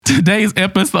Today's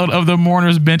episode of The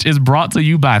Mourner's Bench is brought to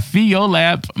you by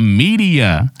Theolab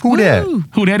Media. Who that?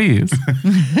 Who that is?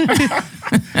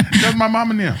 That's my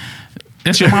mama now.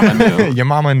 That's your mama now. Your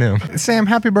mama and them. Sam,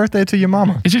 happy birthday to your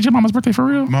mama. Is it your mama's birthday for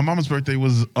real? My mama's birthday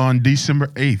was on December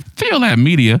 8th. Theolab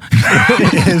Media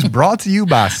Is brought to you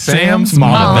by Sam's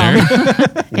mother.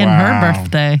 And her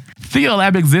birthday.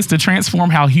 Theolab exists to transform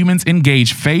how humans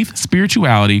engage faith,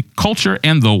 spirituality, culture,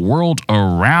 and the world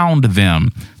around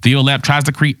them. Theolab tries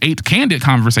to create candid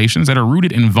conversations that are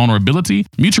rooted in vulnerability,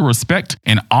 mutual respect,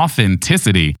 and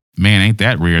authenticity. Man, ain't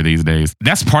that rare these days.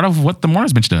 That's part of what the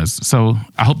Mourner's Bench does. So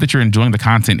I hope that you're enjoying the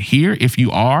content here. If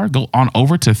you are, go on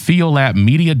over to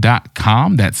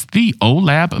theolabmedia.com. That's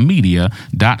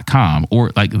theolabmedia.com,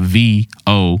 or like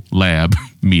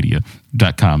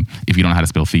theolabmedia.com if you don't know how to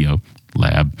spell Theo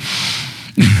Lab.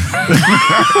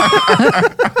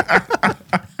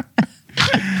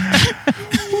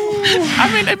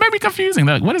 I mean, it may be confusing.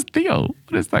 Like, what is Theo?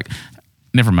 What is like?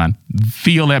 Never mind.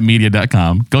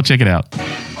 Theolabmedia.com. Go check it out.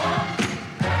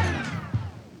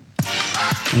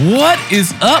 What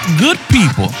is up, good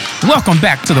people? Welcome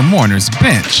back to the Mourner's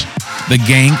Bench. The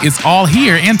gang is all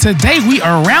here, and today we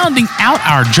are rounding out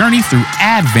our journey through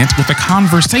Advent with a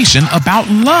conversation about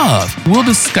love. We'll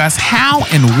discuss how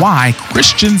and why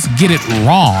Christians get it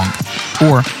wrong,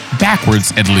 or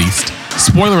backwards at least.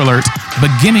 Spoiler alert,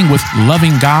 beginning with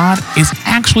loving God is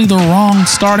actually the wrong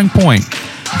starting point.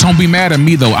 Don't be mad at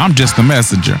me though, I'm just the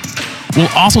messenger. We'll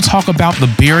also talk about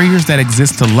the barriers that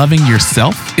exist to loving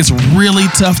yourself. It's really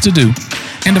tough to do.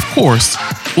 And of course,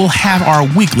 we'll have our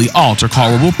weekly altar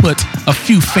call where we'll put a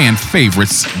few fan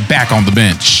favorites back on the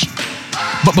bench.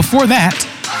 But before that,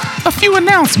 a few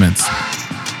announcements.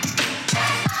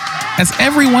 As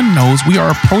everyone knows, we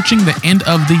are approaching the end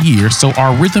of the year, so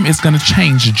our rhythm is going to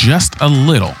change just a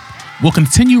little. We'll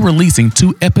continue releasing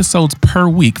 2 episodes per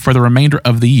week for the remainder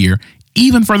of the year,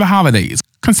 even for the holidays.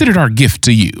 Consider it our gift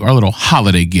to you, our little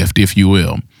holiday gift, if you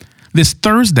will. This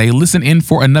Thursday, listen in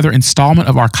for another installment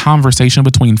of our Conversation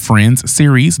Between Friends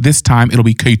series. This time, it'll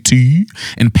be KT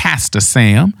and Pastor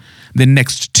Sam. Then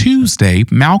next Tuesday,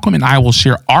 Malcolm and I will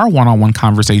share our one-on-one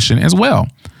conversation as well.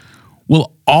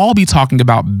 We'll all be talking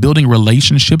about building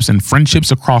relationships and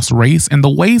friendships across race and the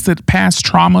ways that past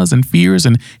traumas and fears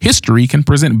and history can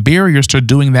present barriers to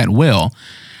doing that well.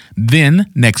 Then,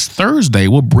 next Thursday,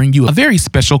 we'll bring you a very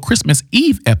special Christmas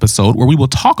Eve episode where we will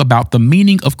talk about the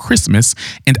meaning of Christmas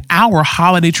and our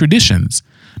holiday traditions.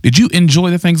 Did you enjoy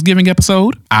the Thanksgiving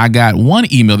episode? I got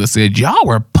one email that said, y'all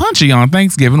were punchy on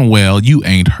Thanksgiving. Well, you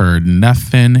ain't heard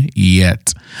nothing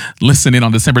yet. Listen in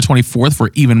on December 24th for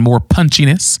even more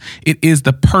punchiness. It is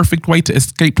the perfect way to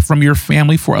escape from your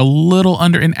family for a little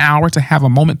under an hour to have a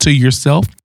moment to yourself,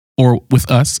 or with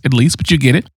us at least, but you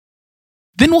get it.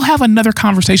 Then we'll have another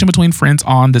Conversation Between Friends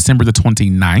on December the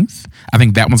 29th. I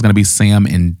think that one's going to be Sam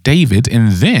and David.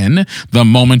 And then the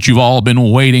moment you've all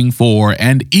been waiting for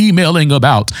and emailing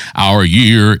about, our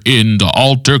year-end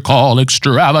altar call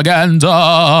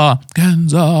extravaganza.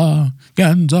 Ganza.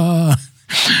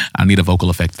 I need a vocal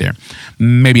effect there.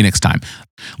 Maybe next time.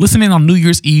 Listen in on New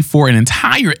Year's Eve for an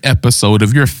entire episode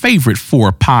of your favorite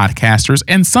 4 podcasters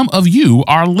and some of you,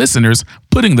 our listeners,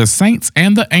 putting the saints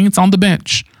and the ain'ts on the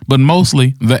bench. But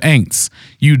mostly the ain'ts.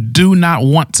 You do not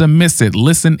want to miss it.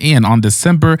 Listen in on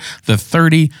December the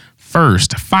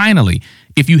 31st. Finally,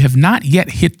 if you have not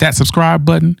yet hit that subscribe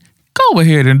button, go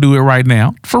ahead and do it right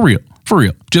now. For real.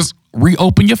 Just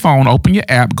reopen your phone, open your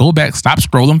app, go back, stop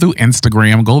scrolling through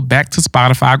Instagram, go back to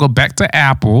Spotify, go back to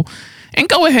Apple, and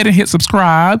go ahead and hit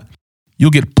subscribe.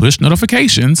 You'll get push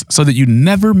notifications so that you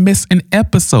never miss an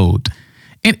episode.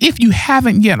 And if you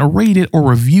haven't yet rated or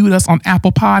reviewed us on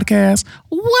Apple Podcasts,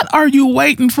 what are you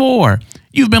waiting for?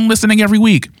 You've been listening every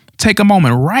week. Take a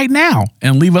moment right now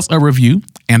and leave us a review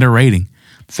and a rating.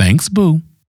 Thanks, boo.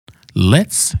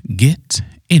 Let's get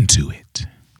into it.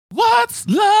 What's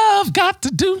love got to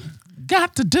do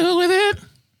with it?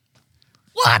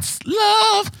 What's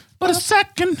love but a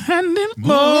second-hand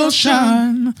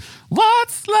emotion?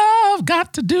 What's love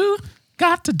got to do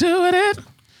with it?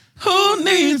 Who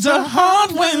needs a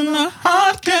heart when a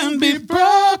heart can be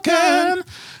broken?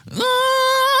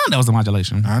 That was a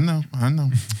modulation. I know.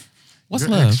 What's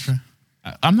You're love? extra.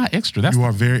 I'm not extra. You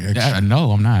are very extra.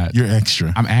 No, I'm not. You're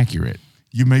extra. I'm accurate.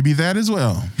 You may be that as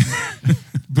well,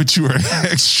 but you are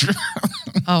extra.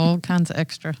 All kinds of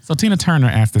extra. So Tina Turner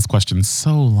asked this question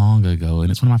so long ago,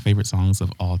 and it's one of my favorite songs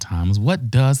of all times.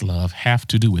 What does love have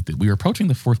to do with it? We are approaching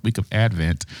the 4th week of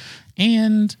Advent,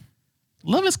 and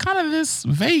love is kind of this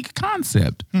vague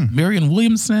concept. Marianne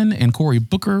Williamson and Cory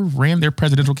Booker ran their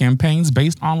presidential campaigns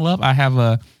based on love. I have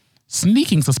a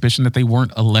sneaking suspicion that they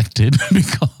weren't elected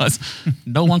because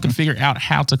no one could figure out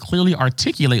how to clearly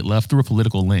articulate love through a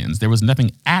political lens. There was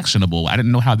nothing actionable. I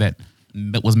didn't know how that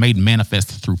was made manifest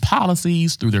through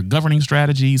policies, through their governing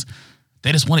strategies.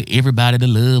 They just wanted everybody to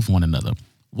love one another.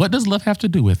 What does love have to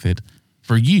do with it?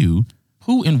 For you,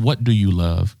 who and what do you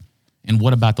love? And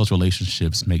what about those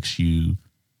relationships makes you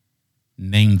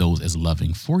name those as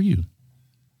loving for you?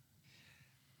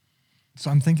 So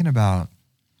I'm thinking about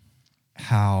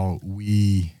how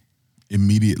we...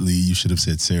 Immediately, you should have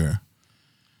said Sarah.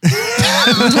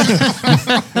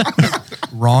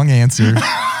 Wrong answer.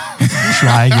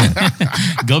 Try again.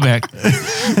 Go back.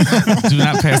 Do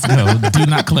not pass go. Do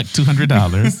not collect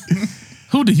 $200.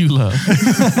 Who do you love?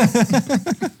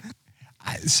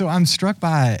 So I'm struck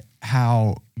by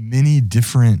how many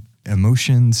different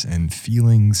emotions and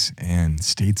feelings and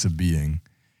states of being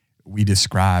we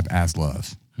describe as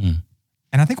love. And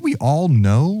I think we all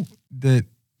know that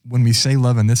when we say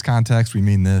love in this context, we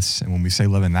mean this. And when we say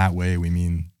love in that way, we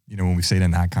mean, when we say it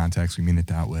in that context, we mean it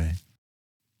that way.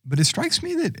 But it strikes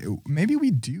me that maybe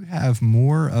we do have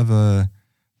more of a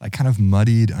kind of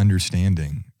muddied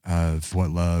understanding of what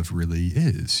love really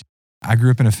is. I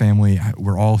grew up in a family,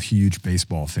 we're all huge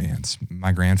baseball fans.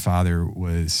 My grandfather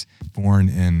was born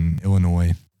in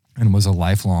Illinois and was a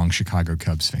lifelong Chicago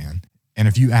Cubs fan. And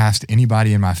if you asked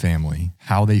anybody in my family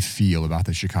how they feel about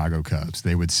the Chicago Cubs,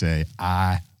 they would say,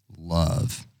 I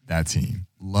love that team,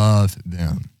 love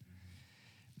them.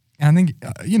 And I think,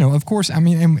 of course,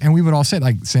 and we would all say,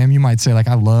 like, Sam, you might say, like,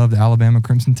 I love the Alabama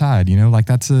Crimson Tide,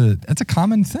 that's a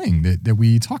common thing that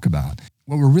we talk about.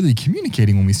 What we're really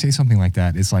communicating when we say something like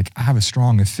that is like, I have a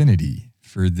strong affinity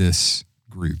for this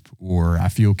group, or I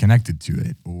feel connected to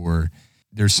it, or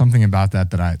there's something about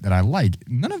that I like.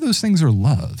 None of those things are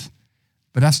love,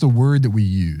 but that's the word that we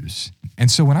use.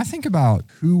 And so when I think about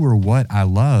who or what I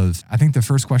love, I think the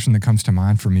first question that comes to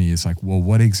mind for me is like, well,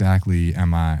 what exactly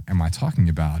am I talking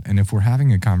about? And if we're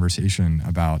having a conversation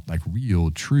about like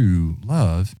real, true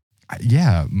love,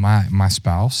 yeah, my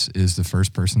spouse is the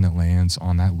first person that lands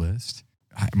on that list.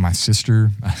 My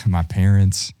sister, my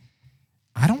parents.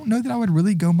 I don't know that I would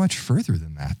really go much further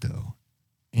than that, though.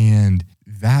 And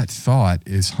that thought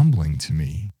is humbling to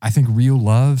me. I think real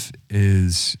love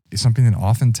is something that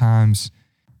oftentimes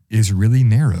is really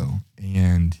narrow.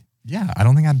 And yeah, I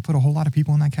don't think I'd put a whole lot of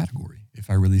people in that category if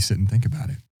I really sit and think about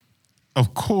it.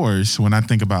 Of course, when I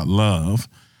think about love,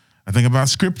 I think about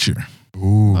scripture.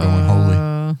 Ooh, going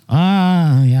holy.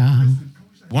 Yeah.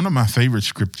 One of my favorite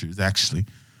scriptures, actually,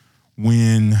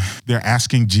 when they're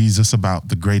asking Jesus about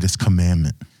the greatest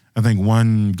commandment. I think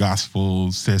one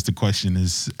gospel says the question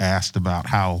is asked about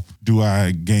how do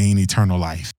I gain eternal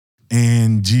life?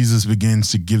 And Jesus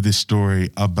begins to give this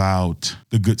story about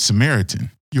the Good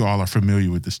Samaritan. You all are familiar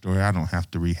with the story. I don't have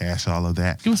to rehash all of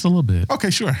that. Give us a little bit. Okay,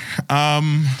 sure.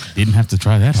 Didn't have to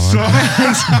try that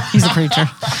hard. He's a preacher.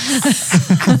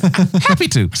 Happy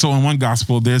to. So in one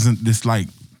gospel, there's this like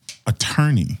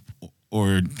attorney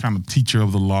or kind of teacher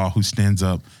of the law who stands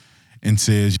up and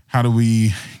says, how do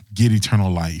we get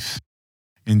eternal life?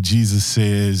 And Jesus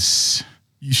says,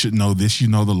 you should know this. You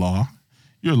know the law.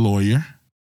 You're a lawyer.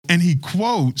 And he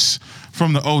quotes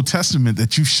from the Old Testament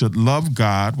that you should love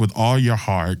God with all your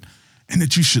heart and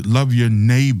that you should love your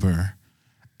neighbor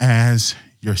as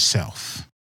yourself.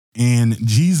 And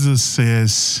Jesus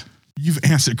says, you've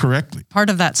answered correctly. Part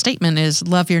of that statement is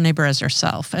love your neighbor as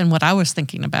yourself. And what I was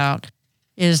thinking about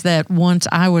is that once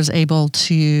I was able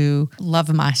to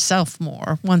love myself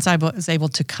more, once I was able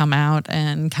to come out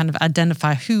and kind of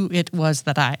identify who it was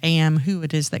that I am, who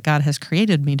it is that God has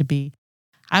created me to be,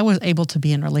 I was able to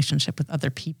be in relationship with other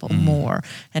people more,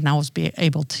 and I was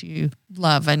able to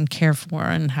love and care for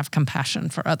and have compassion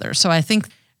for others. So I think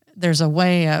there's a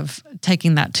way of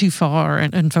taking that too far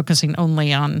and focusing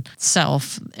only on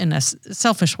self in a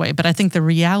selfish way. But I think the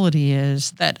reality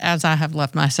is that as I have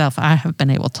loved myself, I have been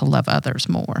able to love others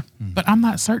more. But I'm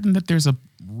not certain that there's a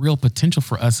real potential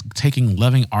for us taking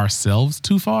loving ourselves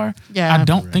too far. Yeah. I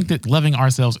don't think that loving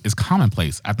ourselves is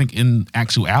commonplace. I think in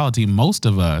actuality, most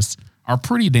of us are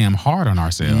pretty damn hard on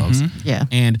ourselves. Yeah.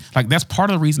 And like that's part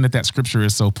of the reason that scripture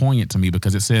is so poignant to me,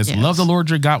 because it says, Yes. love the Lord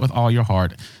your God with all your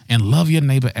heart and love your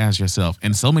neighbor as yourself.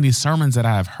 And so many sermons that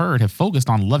I have heard have focused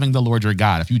on loving the Lord your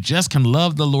God. If you just can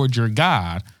love the Lord your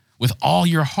God with all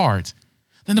your heart,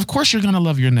 then of course you're going to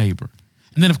love your neighbor.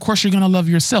 And then of course you're going to love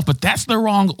yourself. But that's the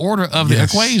wrong order of the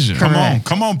equation.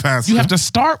 Come on, Pastor. You have to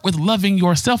start with loving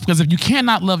yourself, because if you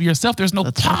cannot love yourself, there's no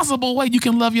possible way you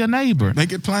can love your neighbor.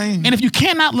 Make it plain. And if you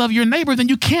cannot love your neighbor, then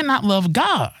you cannot love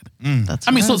God. That's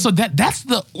I mean, right. so that's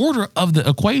the order of the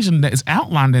equation that is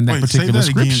outlined in that Wait, say particular that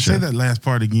again. scripture. Say that last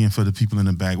part again for the people in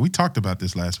the back. We talked about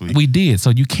this last week. We did. So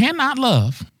you cannot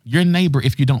love your neighbor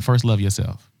if you don't first love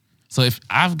yourself. So if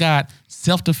I've got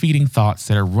self-defeating thoughts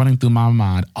that are running through my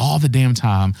mind all the damn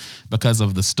time because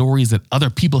of the stories that other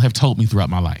people have told me throughout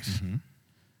my life.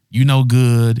 You no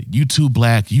good, you too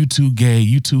black, you too gay,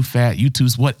 you too fat, you too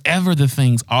whatever the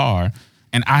things are.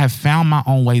 And I have found my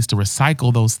own ways to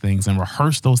recycle those things and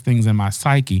rehearse those things in my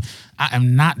psyche. I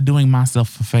am not doing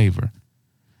myself a favor.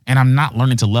 And I'm not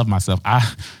learning to love myself. I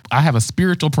have a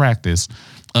spiritual practice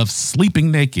of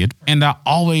sleeping naked, and I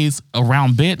always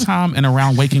around bedtime and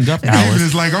around waking up hours.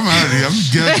 It's like, I'm out of here.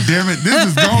 God damn it. This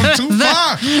is going too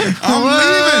far. I'm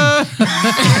leaving.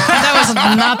 That was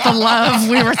not the love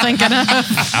we were thinking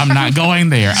of. I'm not going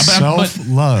there.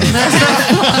 Self-love.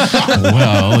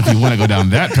 Well, if you want to go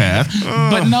down that path,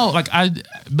 but no, like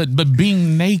but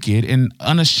being naked and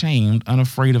unashamed,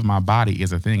 unafraid of my body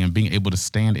is a thing, and being able to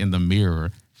stand in the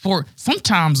mirror for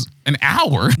sometimes an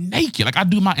hour naked. Like I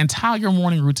do my entire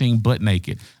morning routine butt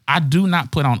naked. I do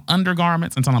not put on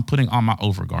undergarments until I'm putting on my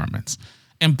overgarments.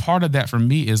 And part of that for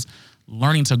me is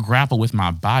learning to grapple with my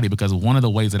body, because one of the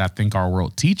ways that I think our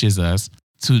world teaches us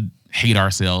to hate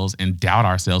ourselves and doubt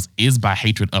ourselves is by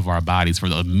hatred of our bodies for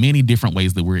the many different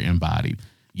ways that we're embodied.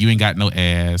 You ain't got no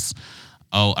ass.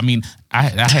 Oh, I mean, I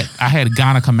had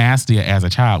gynecomastia as a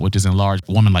child, which is enlarged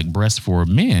woman-like breasts for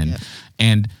men.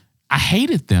 And I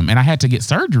hated them, and I had to get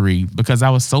surgery because I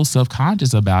was so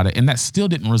self-conscious about it, and that still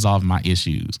didn't resolve my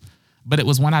issues. But it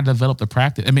was when I developed the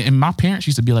practice. I mean, and my parents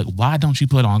used to be like, "Why don't you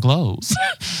put on clothes?"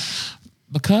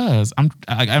 Because I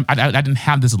didn't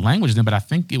have this language then, but I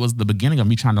think it was the beginning of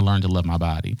me trying to learn to love my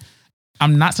body.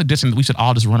 I'm not suggesting that we should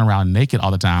all just run around naked all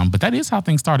the time, but that is how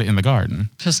things started in the garden.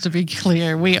 Just to be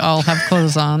clear, we all have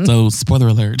clothes on. So, spoiler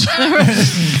alert,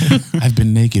 I've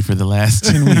been naked for the last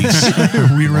 10 weeks.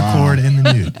 We record in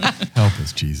the nude. Help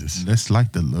us, Jesus. That's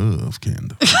like the love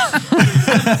candle.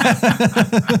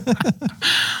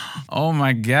 Oh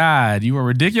my God, you are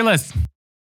ridiculous.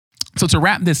 So to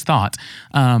wrap this thought,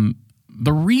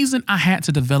 the reason I had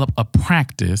to develop a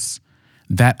practice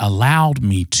that allowed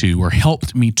me to or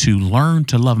helped me to learn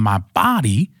to love my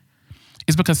body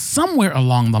is because somewhere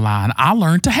along the line, I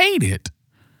learned to hate it.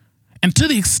 And to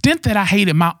the extent that I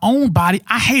hated my own body,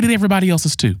 I hated everybody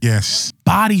else's too. Yes.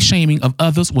 Body shaming of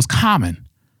others was common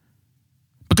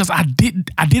because I did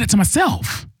it to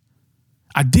myself.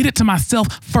 I did it to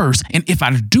myself first. And if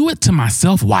I do it to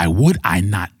myself, why would I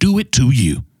not do it to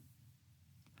you?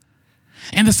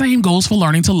 And the same goes for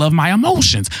learning to love my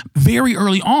emotions. Very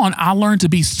early on, I learned to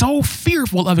be so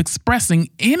fearful of expressing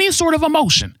any sort of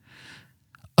emotion,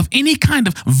 of any kind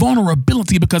of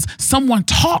vulnerability, because someone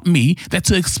taught me that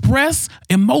to express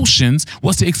emotions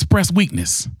was to express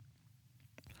weakness.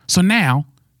 So now,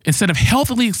 instead of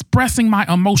healthily expressing my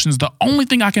emotions, the only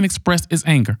thing I can express is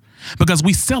anger, because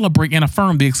we celebrate and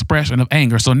affirm the expression of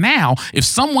anger. So now, if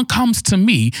someone comes to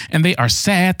me and they are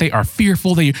sad, they are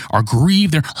fearful, they are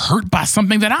grieved, they're hurt by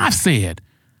something that I've said,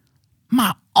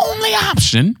 my only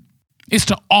option is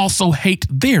to also hate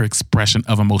their expression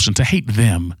of emotion, to hate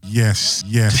them, Yes.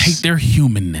 Yes. to hate their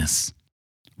humanness.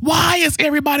 Why is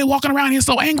everybody walking around here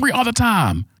so angry all the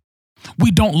time?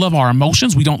 We don't love our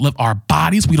emotions. We don't love our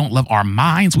bodies. We don't love our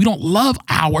minds. We don't love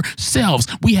ourselves.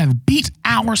 We have beat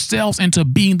ourselves into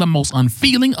being the most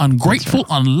unfeeling, ungrateful,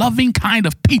 unloving kind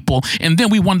of people. And then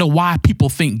we wonder why people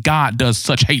think God does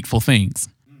such hateful things.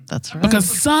 That's right. Because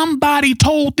somebody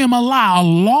told them a lie a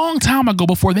long time ago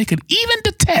before they could even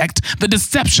detect the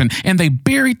deception. And they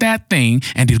buried that thing,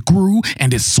 and it grew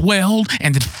and it swelled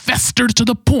and it festered to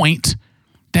the point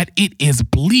that it is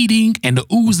bleeding and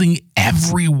oozing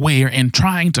everywhere and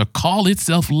trying to call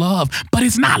itself love. But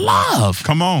it's not love.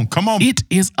 Come on. It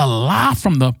is a lie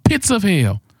from the pits of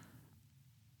hell.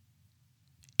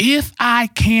 If I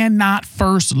cannot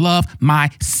first love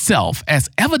myself, as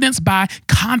evidenced by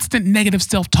constant negative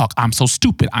self-talk, I'm so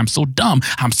stupid, I'm so dumb,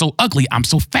 I'm so ugly, I'm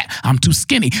so fat, I'm too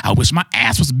skinny, I wish my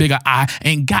ass was bigger, I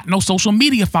ain't got no social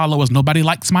media followers, nobody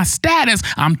likes my status,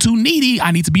 I'm too needy, I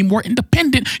need to be more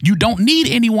independent, you don't need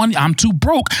anyone, I'm too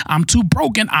broke, I'm too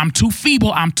broken, I'm too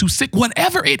feeble, I'm too sick,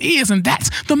 whatever it is. And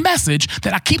that's the message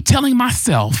that I keep telling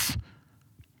myself.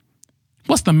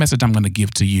 What's the message I'm going to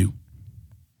give to you?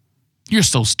 You're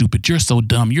so stupid. You're so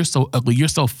dumb. You're so ugly. You're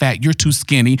so fat. You're too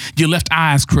skinny. Your left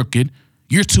eye is crooked.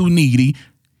 You're too needy.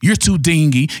 You're too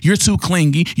dingy. You're too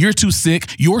clingy. You're too sick.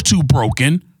 You're too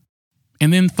broken.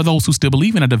 And then for those who still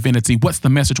believe in a divinity, what's the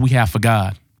message we have for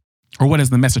God? Or what is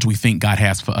the message we think God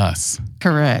has for us?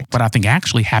 Correct. What I think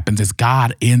actually happens is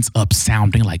God ends up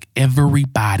sounding like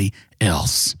everybody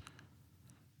else.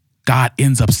 God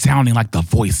ends up sounding like the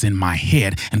voice in my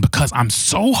head. And because I'm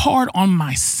so hard on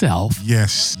myself,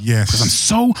 Yes. because I'm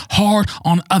so hard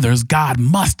on others, God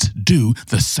must do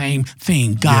the same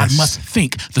thing. God Yes. must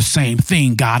think the same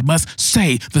thing. God must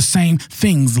say the same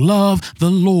things. Love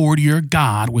the Lord your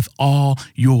God with all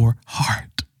your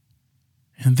heart.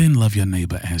 And then love your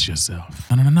neighbor as yourself.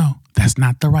 No. That's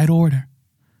not the right order.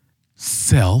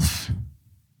 Self,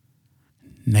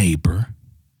 neighbor,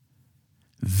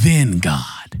 then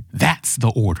God. That's the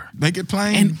order. Make it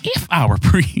plain. And if I were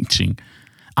preaching,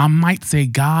 I might say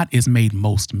God is made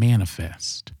most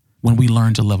manifest when we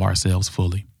learn to love ourselves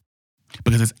fully.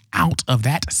 Because it's out of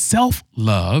that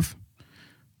self-love,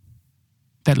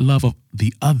 that love of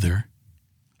the other,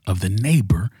 of the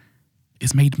neighbor,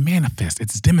 is made manifest.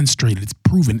 It's demonstrated, it's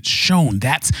proven, it's shown.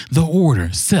 That's the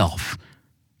order. Self,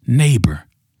 neighbor,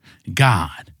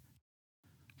 God.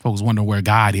 Folks wonder where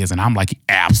God is, and I'm like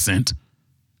absent,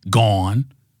 gone,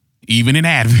 even in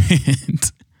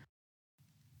Advent.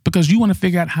 Because you want to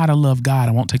figure out how to love God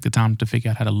and won't take the time to figure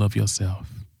out how to love yourself.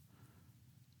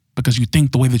 Because you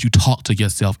think the way that you talk to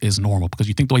yourself is normal. Because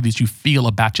you think the way that you feel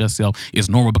about yourself is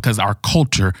normal because our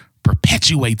culture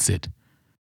perpetuates it.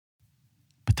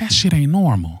 But that shit ain't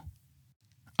normal.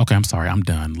 Okay, I'm sorry, I'm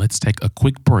done. Let's take a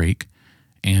quick break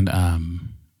and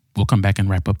we'll come back and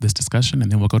wrap up this discussion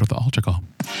and then we'll go to the altar call.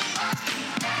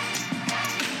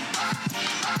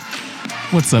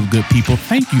 What's up, good people?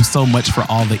 Thank you so much for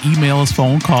all the emails,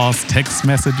 phone calls, text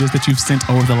messages that you've sent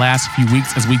over the last few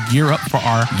weeks as we gear up for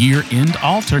our year-end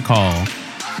altar call.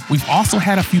 We've also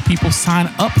had a few people sign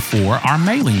up for our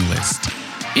mailing list.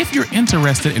 If you're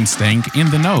interested in staying in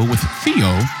the know with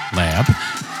Theolab,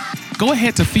 go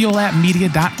ahead to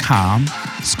theolabmedia.com,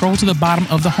 scroll to the bottom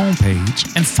of the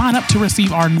homepage, and sign up to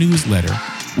receive our newsletter.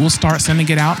 We'll start sending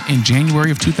it out in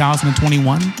January of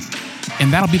 2021.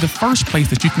 And that'll be the first place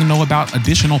that you can know about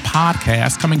additional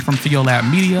podcasts coming from Theolab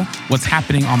Media, what's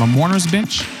happening on the Mourner's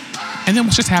Bench, and then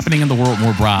what's just happening in the world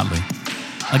more broadly.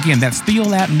 Again, that's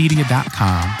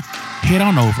theolabmedia.com. Head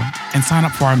on over and sign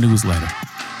up for our newsletter.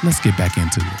 Let's get back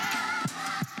into it.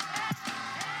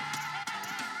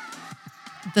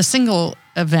 The single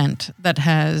event that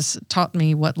has taught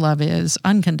me what love is,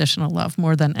 unconditional love,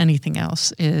 more than anything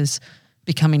else, is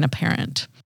becoming a parent.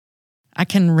 I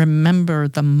can remember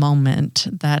the moment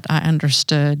that I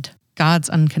understood God's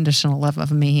unconditional love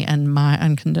of me and my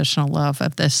unconditional love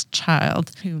of this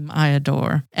child whom I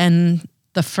adore. And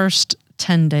the first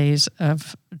 10 days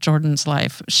of Jordan's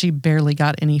life, she barely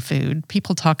got any food.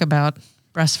 People talk about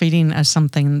breastfeeding as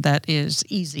something that is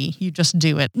easy. You just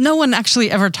do it. No one actually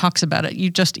ever talks about it. You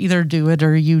just either do it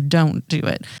or you don't do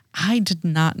it. I did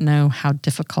not know how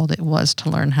difficult it was to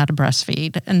learn how to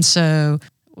breastfeed. And so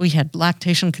we had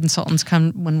lactation consultants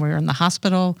come when we were in the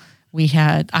hospital. We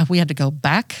had to go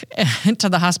back to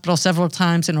the hospital several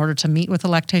times in order to meet with a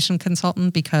lactation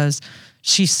consultant because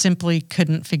she simply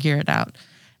couldn't figure it out.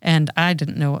 And I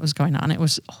didn't know what was going on. It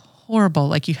was horrible.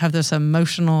 Like you have this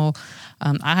emotional,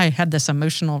 I had this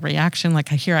emotional reaction. Like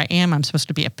here I am, I'm supposed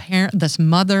to be a parent, this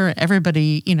mother,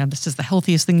 everybody, this is the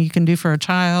healthiest thing you can do for a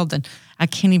child. And I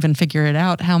can't even figure it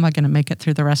out. How am I going to make it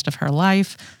through the rest of her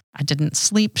life? I didn't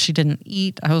sleep. She didn't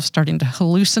eat. I was starting to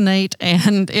hallucinate.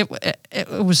 And it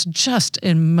was just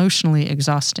emotionally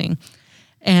exhausting.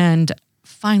 And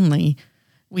finally,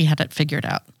 we had it figured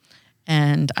out.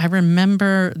 And I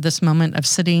remember this moment of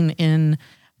sitting in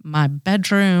my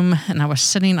bedroom, and I was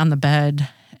sitting on the bed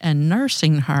and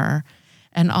nursing her.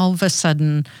 And all of a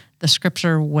sudden, the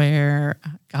scripture where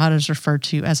God is referred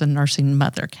to as a nursing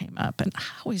mother came up. And I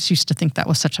always used to think that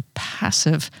was such a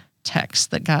passive text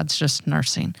that God's just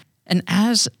nursing. And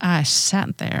as I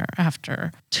sat there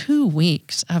after 2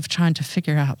 weeks of trying to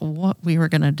figure out what we were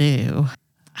going to do,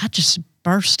 I just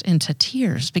burst into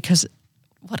tears because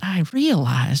what I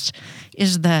realized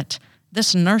is that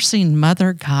this nursing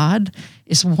mother God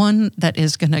is one that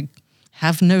is going to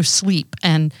have no sleep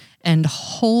and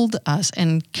hold us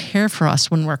and care for us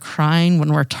when we're crying,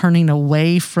 when we're turning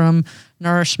away from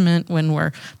nourishment, when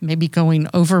we're maybe going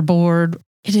overboard.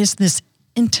 It is this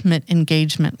intimate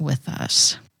engagement with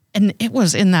us. And it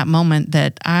was in that moment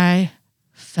that I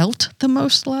felt the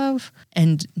most love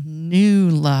and knew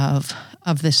love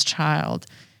of this child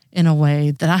in a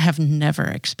way that I have never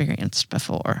experienced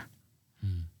before.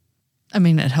 I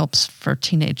mean, it helps for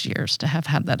teenage years to have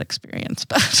had that experience,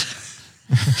 but...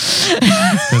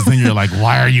 Because then you're like,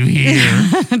 why are you here?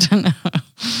 I don't know.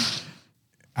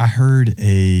 I heard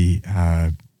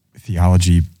a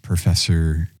theology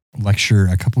professor lecture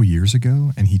a couple years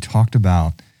ago, and he talked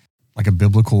about like a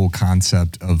biblical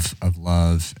concept of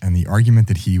love. And the argument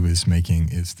that he was making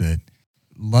is that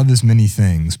love is many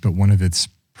things, but one of its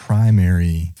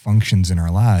primary functions in our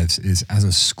lives is as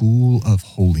a school of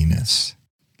holiness.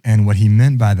 And what he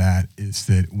meant by that is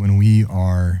that when we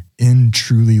are in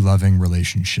truly loving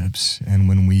relationships and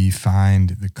when we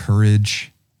find the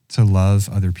courage to love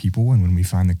other people and when we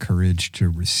find the courage to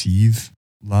receive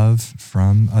love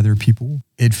from other people,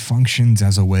 it functions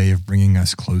as a way of bringing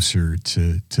us closer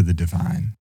to the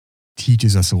divine.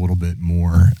 Teaches us a little bit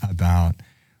more about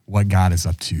what God is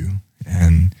up to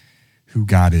and who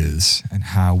God is and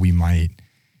how we might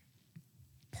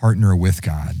partner with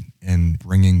God in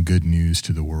bringing good news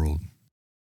to the world.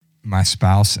 My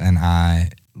spouse and I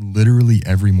literally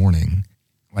every morning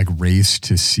race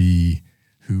to see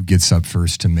who gets up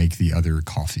first to make the other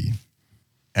coffee.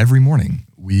 Every morning,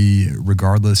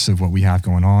 regardless of what we have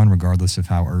going on, regardless of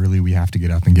how early we have to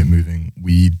get up and get moving,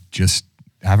 we just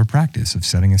have a practice of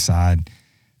setting aside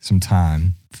some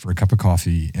time for a cup of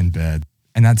coffee in bed.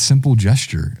 And that simple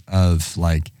gesture of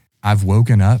I've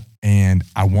woken up and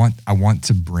I want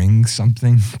to bring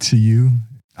something to you.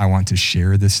 I want to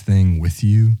share this thing with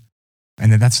you.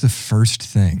 And that's the first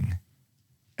thing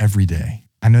every day.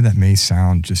 I know that may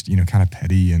sound just, kind of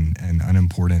petty and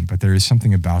unimportant, but there is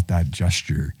something about that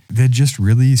gesture that just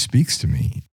really speaks to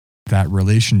me. That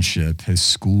relationship has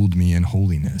schooled me in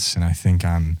holiness. And I think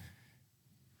I'm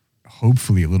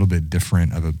hopefully a little bit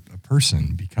different of a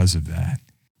person because of that.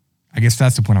 I guess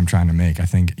that's the point I'm trying to make. I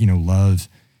think,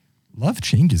 love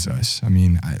changes us. I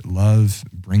mean, love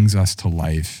brings us to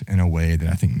life in a way that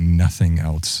I think nothing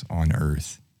else on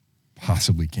earth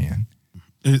possibly can.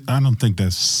 I don't think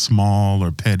that's small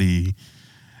or petty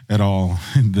at all.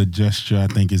 The gesture, I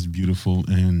think, is beautiful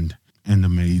and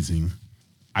amazing.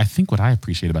 I think what I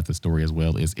appreciate about the story as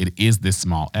well is it is this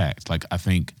small act. I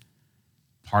think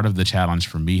part of the challenge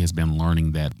for me has been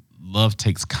learning that love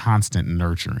takes constant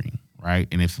nurturing, right?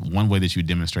 And if one way that you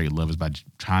demonstrate love is by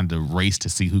trying to race to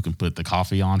see who can put the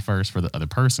coffee on first for the other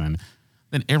person,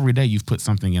 then every day you've put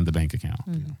something in the bank account.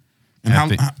 Mm-hmm.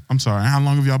 And I'm sorry, how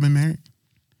long have y'all been married?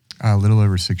 A little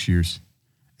over 6 years.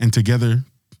 And together?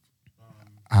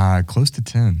 Close to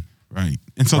 10. Right.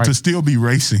 And so to still be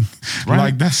racing,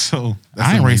 that's I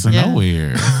ain't racing Yeah.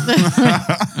 nowhere.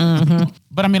 Mm-hmm.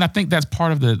 But I mean, I think that's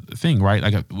part of the thing,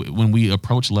 right? When we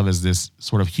approach love as this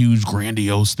sort of huge,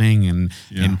 grandiose thing and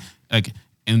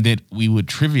that we would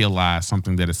trivialize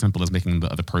something that is simple as making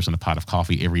the other person a pot of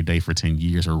coffee every day for 10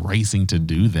 years or racing to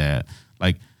do that.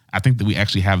 I think that we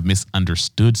actually have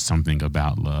misunderstood something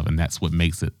about love, and that's what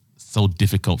makes it so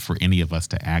difficult for any of us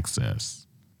to access.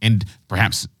 And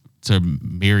perhaps to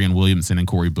Marianne Williamson and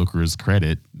Cory Booker's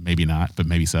credit, maybe not, but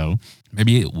maybe so.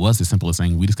 Maybe it was as simple as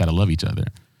saying we just got to love each other.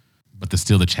 But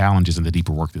the challenges and the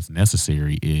deeper work that's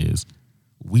necessary is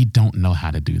we don't know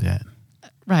how to do that.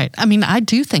 Right. I mean, I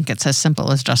do think it's as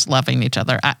simple as just loving each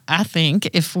other. I think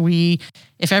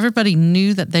if everybody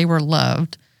knew that they were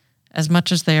loved as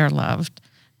much as they are loved,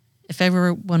 if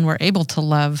everyone were able to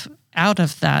love out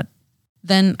of that,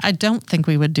 then I don't think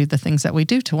we would do the things that we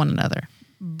do to one another.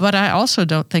 But I also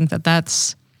don't think that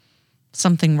that's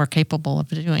something we're capable of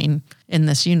doing in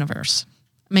this universe.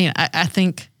 I mean, I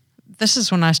think this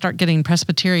is when I start getting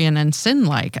Presbyterian and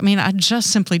sin-like. I mean, I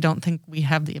just simply don't think we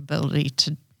have the ability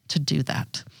to do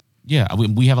that. Yeah,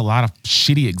 we have a lot of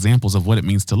shitty examples of what it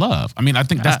means to love. I mean, I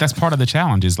think that's part of the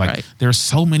challenge is there are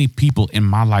so many people in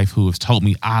my life who have told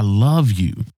me, I love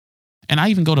you. And I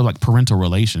even go to parental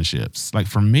relationships.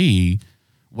 For me,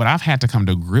 what I've had to come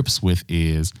to grips with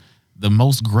is the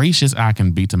most gracious I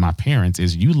can be to my parents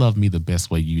is you love me the best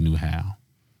way you knew how.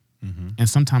 Mm-hmm. And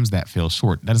sometimes that fell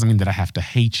short. That doesn't mean that I have to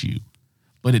hate you,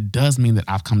 but it does mean that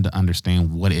I've come to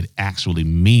understand what it actually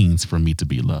means for me to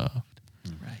be loved.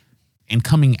 Right. And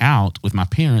coming out with my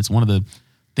parents, one of the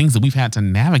things that we've had to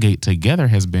navigate together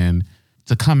has been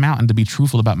to come out and to be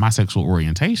truthful about my sexual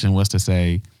orientation was to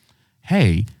say,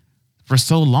 hey, for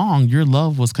so long, your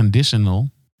love was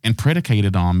conditional and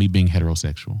predicated on me being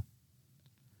heterosexual.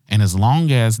 And as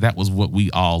long as that was what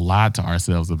we all lied to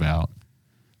ourselves about,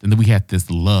 then we had this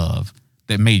love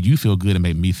that made you feel good and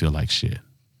made me feel like shit.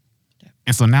 Yeah.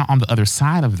 And so now on the other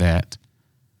side of that,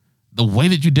 the way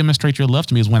that you demonstrate your love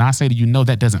to me is when I say to you, no,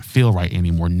 that doesn't feel right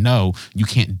anymore. No, you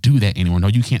can't do that anymore. No,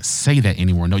 you can't say that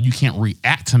anymore. No, you can't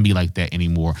react to me like that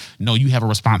anymore. No, you have a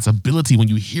responsibility when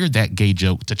you hear that gay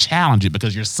joke to challenge it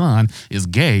because your son is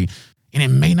gay. And it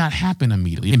may not happen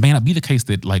immediately. It may not be the case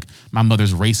that my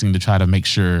mother's racing to try to make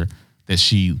sure that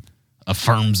she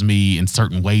affirms me in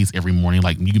certain ways every morning,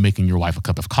 like you making your wife a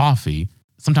cup of coffee.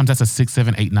 Sometimes that's a 6,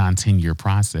 7, 8, 9, 10-year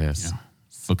process. Yeah.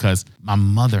 Because my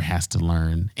mother has to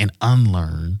learn and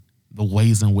unlearn the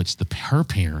ways in which her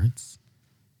parents,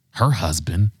 her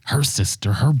husband, her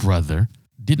sister, her brother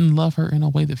didn't love her in a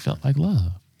way that felt like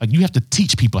love. Like, you have to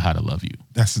teach people how to love you.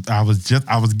 I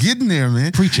was getting there,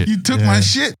 man. Preach it. You took my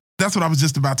shit. That's what I was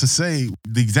just about to say.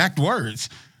 The exact words.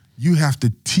 You have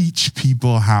to teach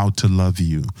people how to love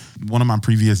you. One of my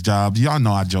previous jobs, y'all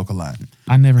know I joke a lot.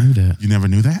 I never knew that. You never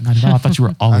knew that? Not at all. I thought you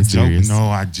were always serious. No,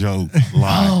 I joke a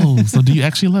lot. Oh, so do you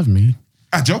actually love me?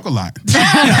 I joke a lot.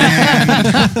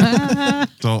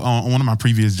 So on one of my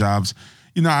previous jobs,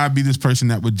 I'd be this person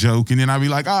that would joke, and then I'd be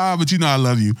like, but I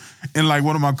love you. And like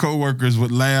one of my coworkers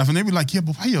would laugh, and they'd be like, yeah,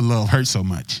 but why your love hurt so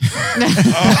much?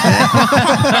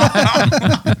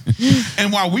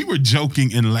 And while we were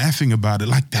joking and laughing about it,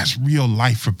 like that's real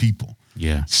life for people.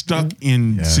 Yeah. Stuck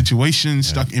in situations,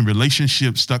 stuck in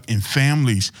relationships, stuck in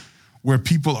families where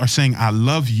people are saying, I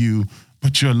love you,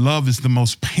 but your love is the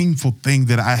most painful thing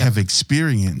that I have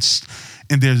experienced.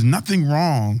 And there's nothing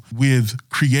wrong with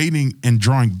creating and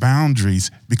drawing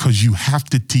boundaries, because you have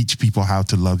to teach people how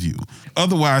to love you.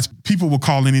 Otherwise, people will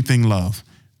call anything love.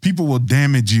 People will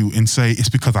damage you and say, it's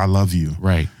because I love you.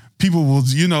 Right. People will,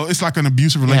 it's like an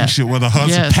abusive relationship where the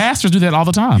husband. Yes. Pastors do that all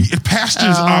the time.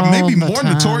 Pastors are maybe more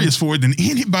notorious for it than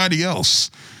anybody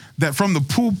else. That from the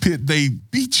pulpit, they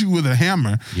beat you with a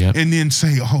hammer and then say,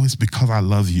 it's because I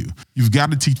love you. You've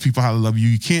got to teach people how to love you.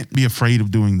 You can't be afraid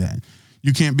of doing that.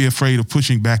 You can't be afraid of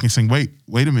pushing back and saying, wait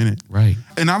a minute. Right.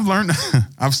 And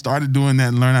I've started doing that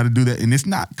and learned how to do that. And it's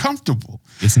not comfortable.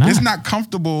 It's not. It's not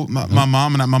comfortable. My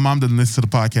mom doesn't listen to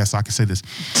the podcast, so I can say this.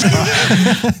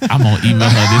 I'm going to email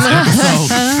her this episode.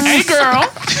 Hey, girl,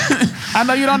 I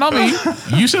know you don't know me.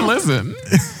 You should listen.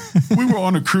 We were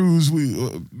on a cruise.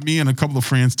 Me and a couple of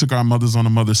friends took our mothers on a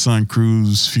mother-son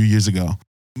cruise a few years ago.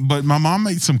 But my mom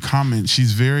made some comments.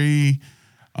 She's very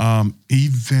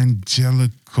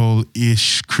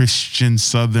evangelical-ish, Christian,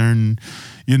 Southern,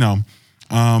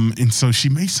 and so she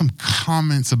made some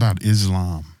comments about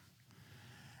Islam.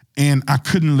 And I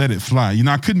couldn't let it fly.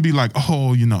 I couldn't be like,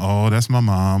 that's my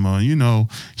mama.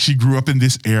 She grew up in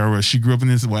this era. She grew up in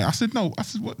this way. I said, no. I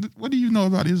said, what do you know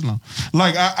about Islam?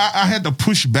 Like, I had to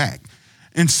push back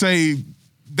and say,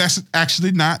 that's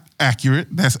actually not accurate.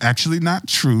 That's actually not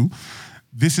true.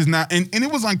 This is not, and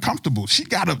it was uncomfortable. She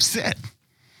got upset.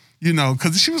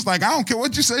 Because she was like, I don't care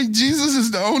what you say. Jesus is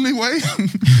the only way.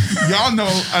 Y'all know,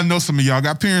 I know some of y'all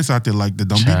got parents out there like that.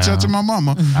 Don't be judging my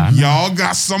mama. Y'all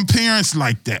got some parents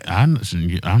like that. I know.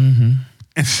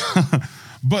 And so,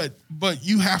 but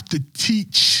you have to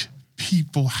teach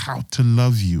people how to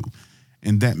love you.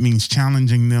 And that means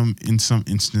challenging them in some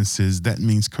instances. That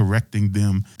means correcting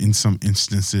them in some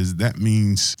instances. That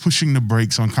means pushing the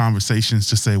brakes on conversations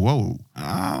to say, whoa,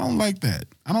 I don't like that.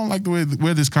 I don't like the way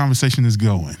where this conversation is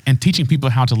going. And teaching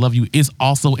people how to love you is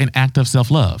also an act of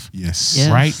self-love. Yes.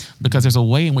 Right? Because there's a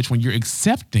way in which when you're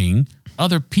accepting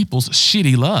other people's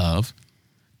shitty love,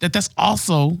 that's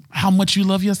also how much you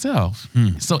love yourself.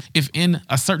 So if in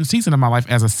a certain season of my life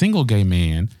as a single gay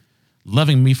man,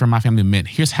 loving me from my family meant,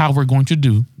 here's how we're going to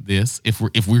do this if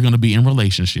we're going to be in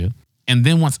relationship. And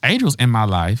then once Adriel's in my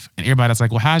life and everybody's like,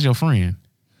 well, how's your friend?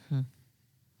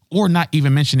 Or not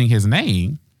even mentioning his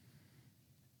name.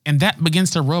 And that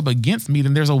begins to rub against me.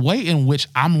 Then there's a way in which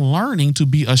I'm learning to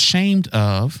be ashamed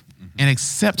of and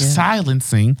accept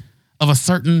silencing of a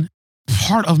certain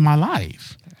part of my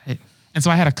life. Right. And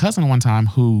so I had a cousin one time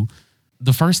who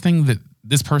the first thing that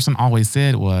this person always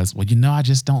said was, well, I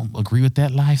just don't agree with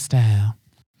that lifestyle.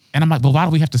 And I'm like, well, why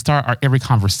do we have to start every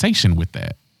conversation with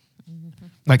that?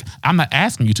 Like, I'm not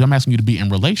asking you to, I'm asking you to be in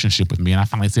relationship with me. And I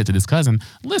finally said to this cousin,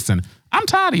 listen, I'm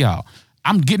tired of y'all.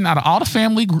 I'm getting out of all the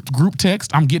family group text.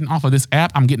 I'm getting off of this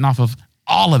app. I'm getting off of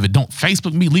all of it. Don't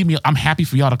Facebook me, leave me. I'm happy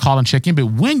for y'all to call and check in. But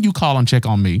when you call and check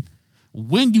on me,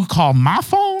 when you call my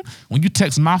phone, when you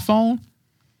text my phone,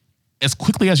 as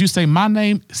quickly as you say my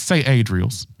name, say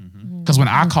Adriel's. Because when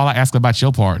I call, I ask about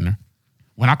your partner.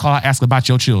 When I call, I ask about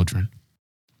your children.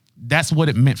 That's what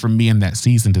it meant for me in that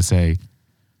season to say,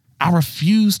 I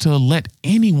refuse to let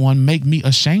anyone make me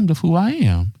ashamed of who I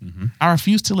am. I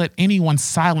refuse to let anyone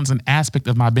silence an aspect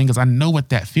of my being, because I know what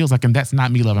that feels like, and that's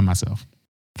not me loving myself.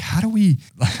 How do we,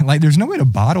 like, there's no way to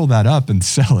bottle that up and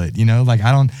sell it, Like,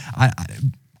 I don't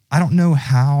know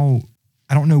how,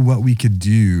 I don't know what we could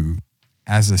do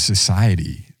as a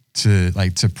society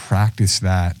to practice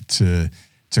that, to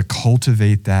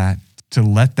cultivate that, to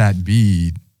let that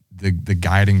be the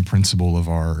guiding principle of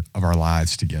our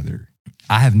lives together.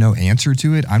 I have no answer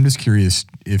to it. I'm just curious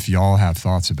if y'all have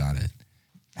thoughts about it.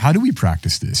 How do we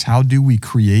practice this? How do we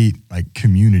create like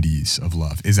communities of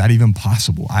love? Is that even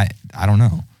possible? I don't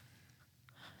know.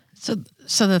 So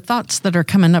the thoughts that are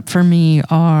coming up for me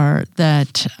are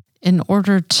that in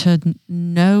order to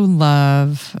know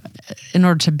love, in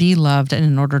order to be loved, and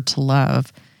in order to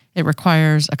love, it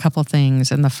requires a couple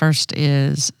things. And the first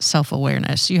is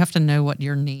self-awareness. You have to know what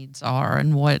your needs are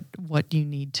and what you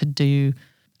need to do.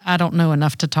 I don't know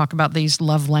enough to talk about these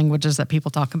love languages that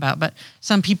people talk about, but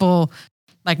some people,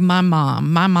 like my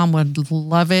mom would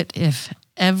love it if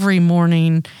every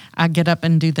morning I get up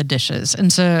and do the dishes.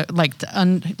 And so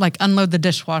unload the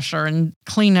dishwasher and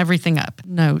clean everything up.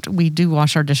 Note, we do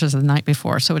wash our dishes the night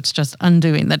before, so it's just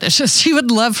undoing the dishes. She would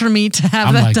love for me to have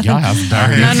I'm that like, done. y'all have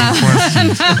dirty.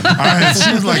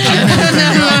 She was like,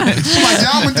 she's like,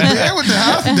 y'all went to bed with the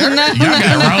house dirty. Y'all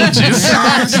got roaches.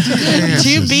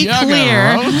 To be Y'all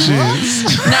clear, got roaches.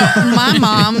 no, my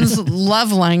mom's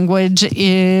love language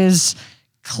is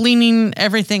cleaning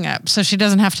everything up so she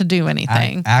doesn't have to do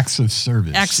anything. Acts of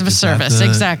service. Acts of Is that service,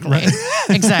 exactly.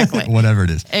 Exactly. Whatever it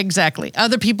is. Exactly.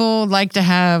 Other people like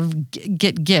to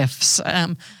get gifts.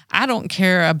 I don't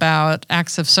care about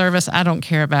acts of service. I don't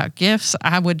care about gifts.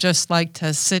 I would just like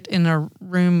to sit in a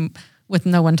room with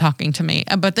no one talking to me.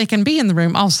 But they can be in the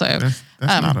room also. That's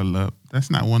not a love. That's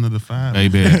not one of the 5.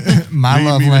 Baby. My Leave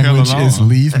love me the hell language alone. is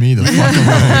leave me the fuck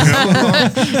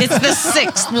alone. It's the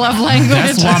 6th love language.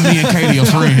 That's why me and Katie are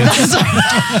friends.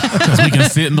 Because we can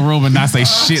sit in the room and not say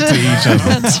shit to each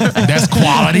other. That's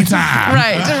quality time.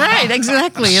 Right,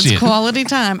 exactly. It's Shit. quality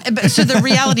time. So the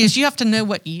reality is you have to know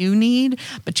what you need,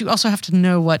 but you also have to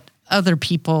know what other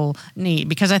people need.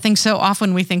 Because I think so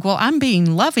often we think, well, I'm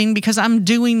being loving because I'm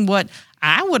doing what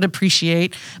I would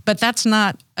appreciate, but that's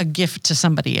not a gift to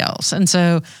somebody else. And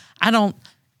so I don't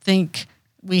think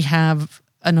we have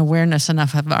an awareness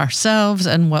enough of ourselves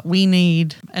and what we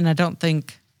need, and I don't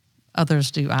think others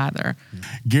do either.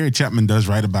 Gary Chapman does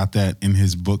write about that in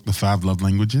his book, The 5 Love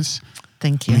Languages.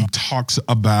 Thank you. He talks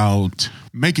about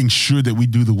making sure that we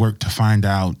do the work to find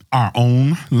out our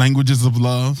own languages of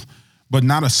love, but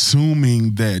not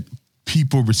assuming that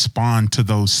people respond to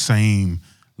those same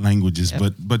languages,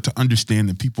 but to understand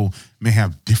that people may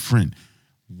have different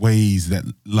ways that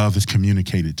love is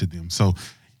communicated to them. So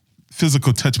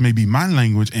physical touch may be my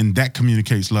language and that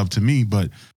communicates love to me,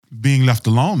 but being left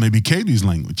alone may be Katie's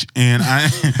language. And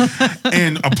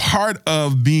and a part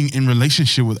of being in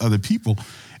relationship with other people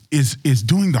is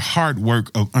doing the hard work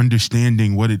of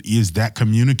understanding what it is that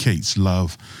communicates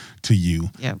love to you.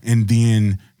 Yep. And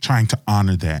then trying to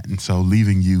honor that. And so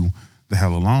leaving you the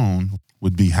hell alone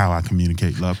would be how I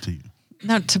communicate love to you.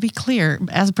 Now, to be clear,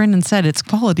 as Brendan said, it's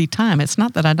quality time. It's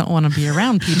not that I don't want to be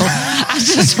around people. I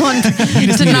just want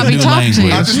just to need not a be new talked to.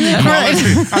 language. I just need quality.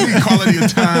 I need quality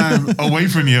of time away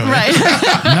from you. Right.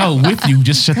 No, with you,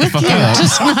 just shut the fuck up.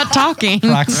 Just not talking.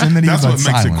 Proximity, That's but what makes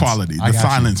silence. it quality. I The got you.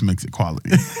 silence makes it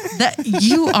quality. That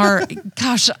you are,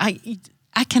 gosh,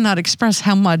 I cannot express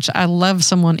how much I love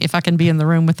someone if I can be in the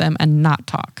room with them and not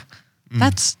talk.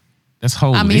 That's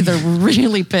holy. I'm either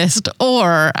really pissed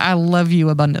or I love you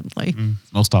abundantly.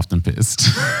 Most often pissed.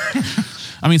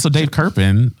 I mean, so Dave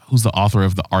Kirpin, who's the author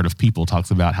of The Art of People, talks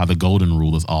about how the golden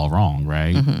rule is all wrong,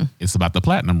 right? It's about the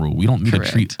platinum rule. We don't need Correct.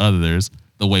 to treat others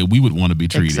the way we would want to be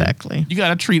treated. Exactly. You got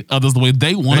to treat others the way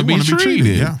they want to be wanna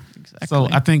treated. Yeah. So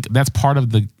I think that's part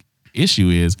of the issue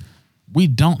is we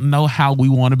don't know how we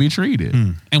want to be treated.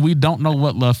 And we don't know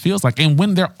what love feels like. And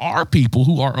when there are people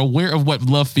who are aware of what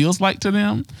love feels like to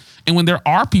them, and when there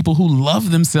are people who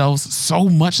love themselves so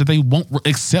much that they won't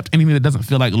accept anything that doesn't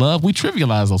feel like love, we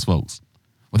trivialize those folks.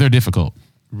 Well, they're difficult.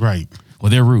 Right. Well,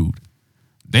 they're rude.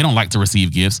 They don't like to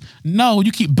receive gifts. No,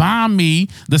 you keep buying me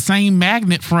the same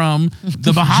magnet from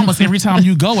the Bahamas every time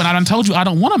you go, and I done told you I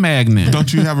don't want a magnet.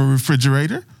 Don't you have a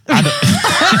refrigerator? And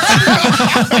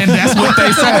that's what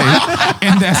they say.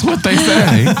 And that's what they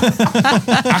say.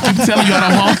 I keep telling you I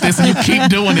don't want this, and you keep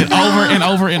doing it over and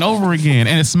over and over again.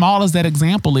 And as small as that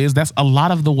example is, that's a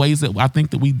lot of the ways that I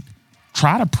think that we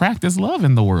try to practice love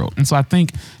in the world. And so I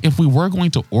think if we were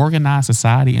going to organize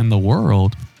society in the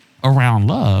world around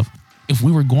love, if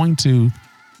we were going to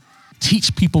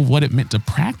teach people what it meant to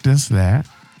practice that,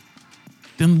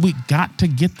 then we got to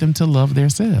get them to love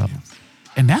themselves.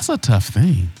 And that's a tough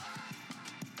thing.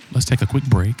 Let's take a quick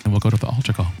break and we'll go to the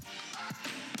altar call.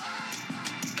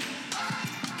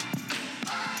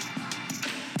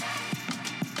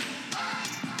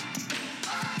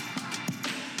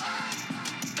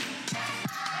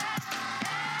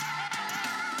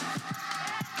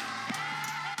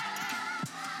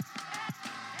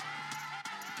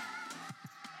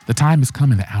 The time has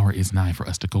come and the hour is nigh for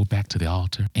us to go back to the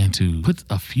altar and to put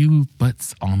a few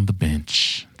butts on the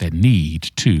bench that need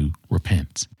to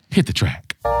repent. Hit the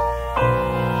track.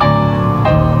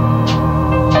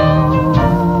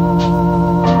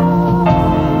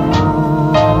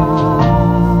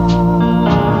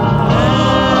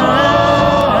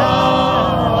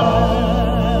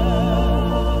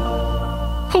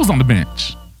 Who's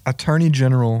Attorney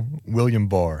General William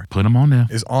Barr Put him on there.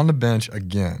 is on the bench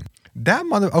again.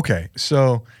 Okay,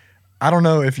 so I don't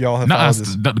know if y'all have No, followed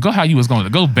this. go how you was going to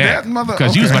go back That mother-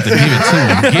 because you was about to give it to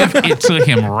him. Give it to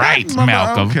him right, mother-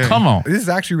 Malcolm. okay. Come on. This is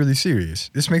actually really serious.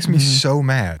 This makes me so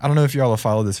mad. I don't know if y'all have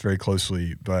followed this very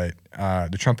closely, but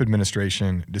the Trump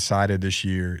administration decided this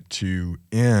year to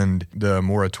end the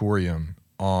moratorium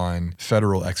on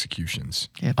federal executions.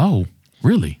 Oh,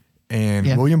 really? And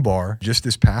Yeah. William Barr, just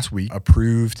this past week,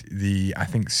 approved the, I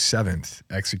think, 7th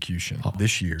execution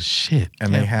this year. Shit.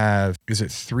 And they have, is it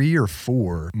 3 or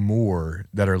 4 more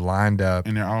that are lined up?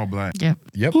 And they're all black. Yep.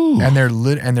 Yep. Ooh. And they're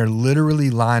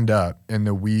literally lined up in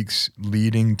the weeks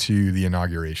leading to the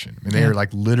inauguration. And they are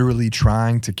like literally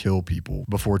trying to kill people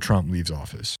before Trump leaves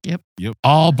office. Yep.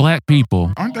 All black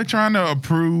people. Aren't they trying to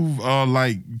approve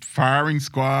like firing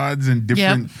squads and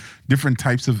different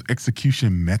types of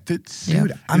execution methods?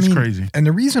 Dude, it's crazy. And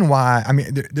the reason why,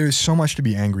 there's so much to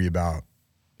be angry about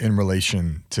in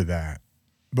relation to that.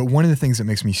 But one of the things that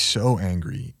makes me so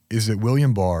angry is that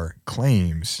William Barr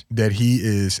claims that he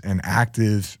is an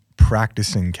active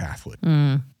practicing Catholic.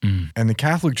 And the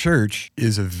Catholic Church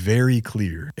is very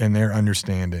clear in their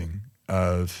understanding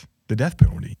of the death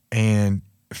penalty. And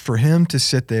for him to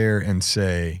sit there and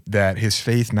say that his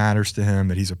faith matters to him,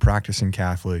 that he's a practicing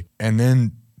Catholic, and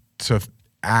then to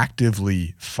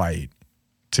actively fight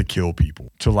to kill people,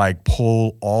 to like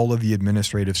pull all of the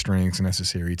administrative strings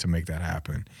necessary to make that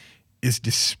happen is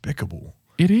despicable.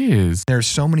 It is. There's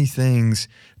so many things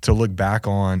to look back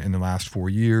on in the last 4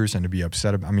 years and to be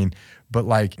upset about. But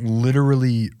like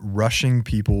literally rushing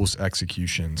people's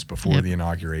executions before the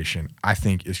inauguration, I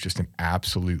think is just an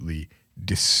absolutely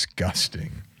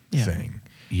disgusting thing.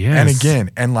 Yes. And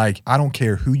again, I don't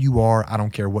care who you are, I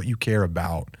don't care what you care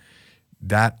about,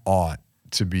 that ought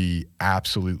to be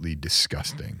absolutely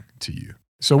disgusting to you.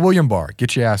 So William Barr,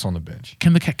 get your ass on the bench.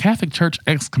 Can the Catholic Church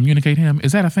excommunicate him?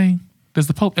 Is that a thing? Does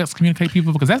the Pope excommunicate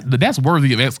people? Because that's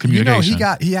worthy of excommunication.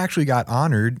 He actually got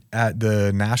honored at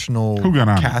the National Who got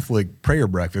honored? Catholic Prayer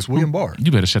Breakfast. William Barr. You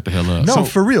better shut the hell up. No,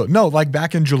 for real. No, like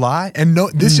back in July. And no,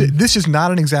 this is not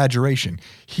an exaggeration.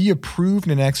 He approved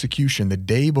an execution the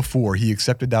day before he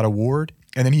accepted that award,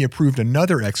 and then he approved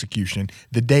another execution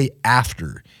the day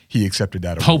after he accepted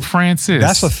that award. Pope Francis.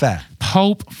 That's a fact.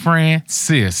 Pope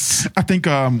Francis. I think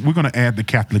we're going to add the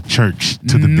Catholic Church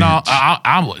to the No,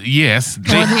 bench. yes. Or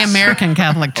the American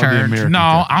Catholic Church. American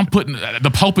No, I'm putting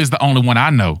the Pope is the only one I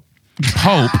know.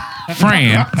 Pope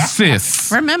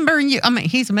Francis. Remember,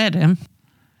 he's met him.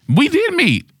 We did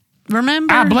meet.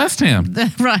 Remember? I blessed him.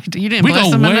 Right. You didn't We bless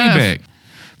go him way enough. back.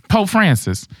 Pope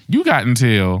Francis, you got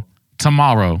until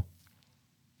tomorrow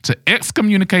to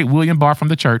excommunicate William Barr from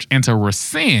the church and to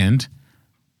rescind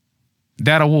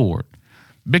that award.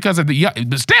 Because of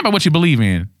stand by what you believe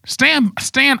in. Stand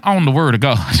on the word of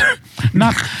God.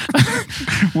 Not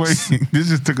Wait, this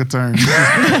just took a turn. You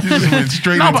just went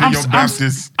straight into your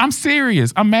Baptist. I'm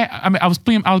serious. I'm mad. I was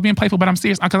being playful, but I'm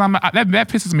serious because that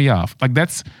pisses me off. Like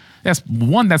that's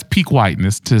peak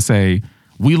whiteness to say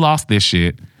we lost this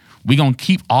shit. We gonna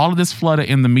keep all of this flutter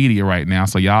in the media right now.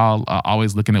 So y'all are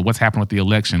always looking at what's happening with the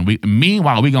election.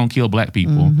 Meanwhile, we gonna kill black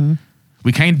people. Mm-hmm.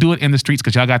 We can't do it in the streets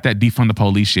because y'all got that defund the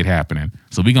police shit happening.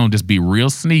 So we gonna just be real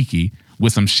sneaky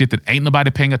with some shit that ain't nobody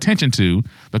paying attention to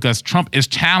because Trump is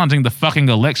challenging the fucking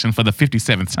election for the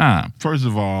 57th time. First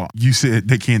of all, you said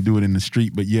they can't do it in the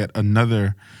street, but yet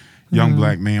another young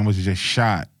black man was just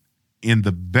shot in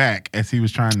the back as he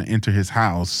was trying to enter his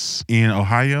house in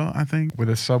Ohio, I think.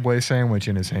 With a Subway sandwich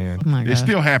in his hand. Oh my It's God.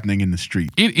 still happening in the street.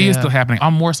 It is still happening.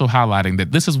 I'm more so highlighting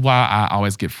that this is why I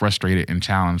always get frustrated and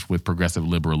challenged with progressive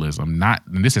liberalism.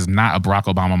 This is not a Barack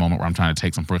Obama moment where I'm trying to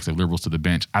take some progressive liberals to the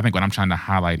bench. I think what I'm trying to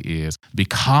highlight is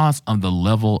because of the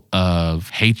level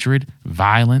of hatred,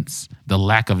 violence, the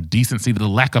lack of decency, the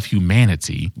lack of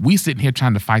humanity, we sitting here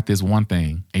trying to fight this one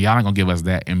thing, and y'all ain't gonna give us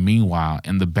that. And meanwhile,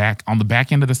 on the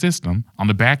back end of the system, on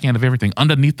the back end of everything,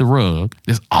 underneath the rug,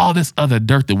 there's all this other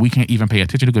dirt that we can't even pay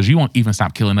attention to because you won't even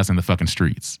stop killing us in the fucking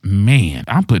streets. Man,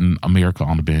 I'm putting America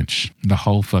on the bench. The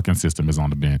whole fucking system is on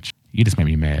the bench. You just made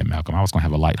me mad, Malcolm. I was gonna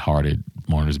have a lighthearted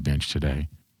mourner's bench today.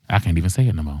 I can't even say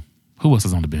it no more. Who else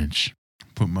is on the bench?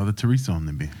 Put Mother Teresa on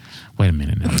the bench. Wait a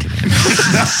minute.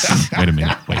 Wait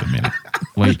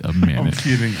a minute. I'm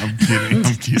kidding.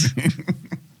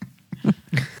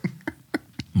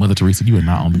 Mother Teresa, you are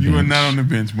not on the bench. You are not on the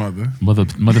bench, Mother. Mother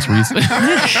Teresa.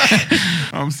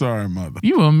 I'm sorry, Mother.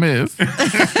 You a miss.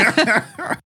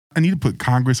 I need to put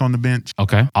Congress on the bench.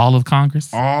 Okay. All of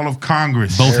Congress? All of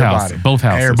Congress. Both Everybody. houses. Both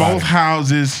houses. Everybody. Both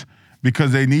houses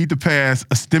because they need to pass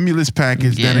a stimulus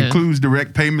package that includes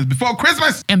direct payments before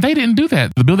Christmas. And they didn't do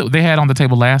that. The bill that they had on the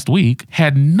table last week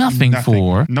had nothing.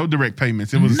 For no direct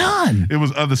payments. It was none. It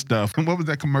was other stuff. And what was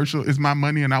that commercial? It's my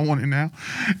money and I want it now.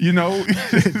 You know,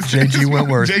 J.G.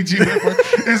 Wentworth. J.G.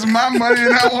 Wentworth. It's my money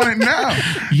and I want it now.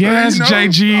 Yes, You know?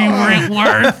 J.G.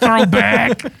 Wentworth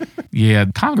throwback. Yeah,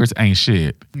 Congress ain't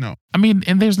shit. No. I mean,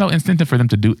 and there's no incentive for them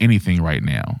to do anything right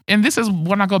now. And this is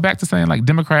when I go back to saying, like,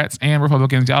 Democrats and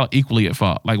Republicans, y'all are equally at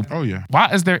fault. Like, Oh, yeah. why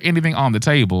is there anything on the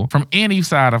table from any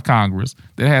side of Congress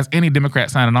that has any Democrat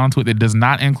signing on to it that does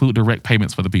not include direct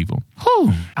payments for the people?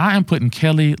 Whew. I am putting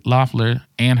Kelly Loeffler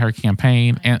and her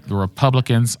campaign and the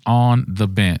Republicans on the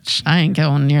bench. I ain't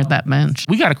going near that bench.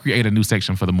 We got to create a new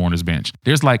section for the mourners bench.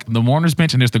 There's like the mourners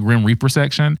bench and there's the Grim Reaper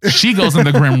section. She goes in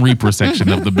the Grim Reaper section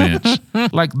of the bench.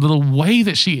 Like the way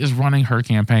that she is running her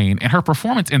campaign and her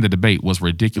performance in the debate was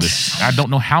ridiculous. I don't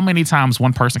know how many times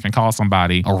one person can call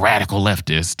somebody a radical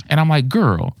leftist. And I'm like,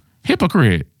 girl,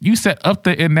 hypocrite. You sat up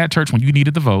there in that church when you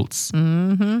needed the votes.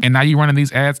 And now you're running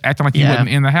these ads acting like you wasn't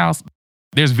in the house.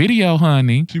 There's video,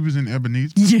 honey. She was in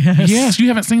Ebenezer? Yes, you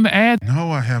haven't seen the ad?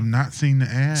 No, I have not seen the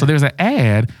ad. So there's an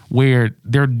ad where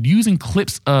they're using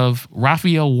clips of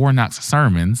Raphael Warnock's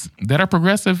sermons that are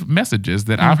progressive messages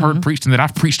that I've heard preached and that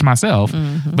I've preached myself,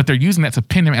 but they're using that to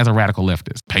pin him as a radical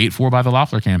leftist, paid for by the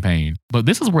Loeffler campaign. But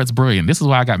this is where it's brilliant. This is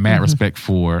why I got mad respect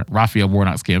for Raphael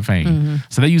Warnock's campaign.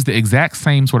 So they use the exact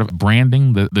same sort of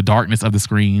branding, the darkness of the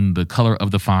screen, the color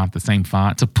of the font, the same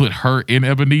font, to put her in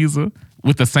Ebenezer.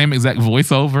 With the same exact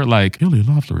voiceover, like, Kelly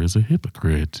Loeffler is a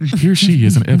hypocrite. Here she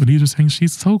is in Ebenezer saying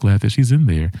she's so glad that she's in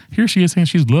there. Here she is saying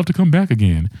she'd love to come back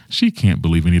again. She can't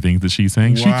believe anything that she's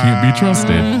saying. She can't be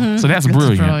trusted. So that's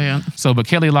brilliant. So, but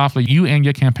Kelly Loeffler, you and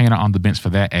your campaign are on the bench for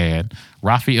that ad.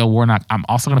 Raphael Warnock, I'm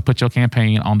also going to put your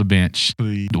campaign on the bench.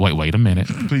 Please. Wait a minute.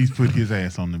 Please put his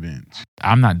ass on the bench.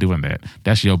 I'm not doing that.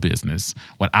 That's your business.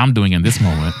 What I'm doing in this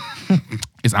moment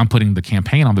is I'm putting the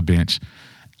campaign on the bench.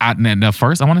 Now,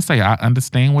 first, I want to say I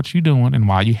understand what you're doing and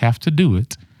why you have to do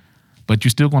it, but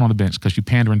you're still going on the bench because you're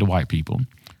pandering to white people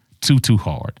too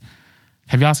hard.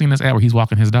 Have y'all seen this ad where he's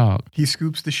walking his dog? He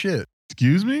scoops the shit.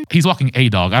 Excuse me? He's walking a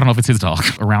dog. I don't know if it's his dog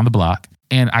around the block.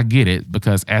 And I get it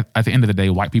because at the end of the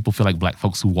day, white people feel like black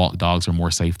folks who walk dogs are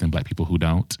more safe than black people who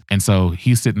don't. And so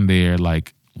he's sitting there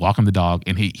like walking the dog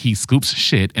and he scoops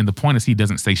shit. And the point is he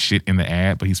doesn't say shit in the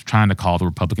ad, but he's trying to call the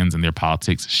Republicans and their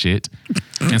politics shit.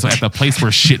 And so at the place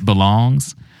where shit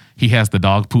belongs, he has the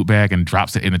dog poop bag and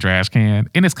drops it in the trash can.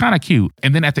 And it's kind of cute.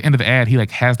 And then at the end of the ad, he like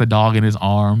has the dog in his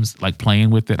arms, like playing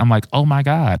with it. I'm like, oh my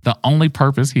God, the only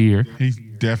purpose here. He's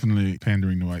definitely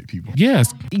pandering to white people.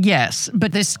 Yes. Yes,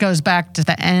 but this goes back to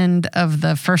the end of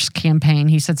the first campaign.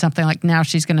 He said something like, now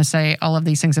she's going to say all of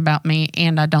these things about me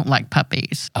and I don't like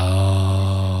puppies.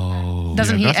 Oh.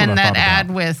 Doesn't he that's what end I that thought ad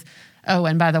about. with, oh,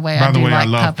 and by the way, By I the do way, I like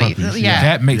love puppies. puppies. Yeah.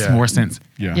 That makes more sense.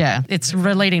 Yeah, it's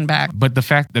relating back. But the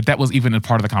fact that was even a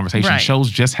part of the conversation Right. shows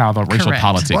just how the racial Correct.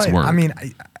 politics But, work. I mean,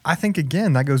 I think,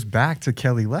 again, that goes back to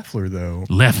Kelly Loeffler, though.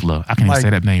 Loeffler. I can't even say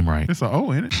that name right. It's an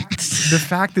O in it. The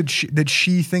fact that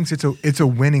she thinks it's a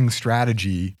winning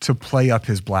strategy to play up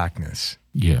his blackness.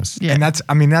 Yes. Yeah. And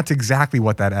that's exactly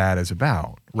what that ad is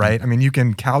about, right? I mean, you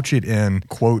can couch it in,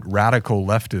 quote, radical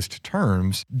leftist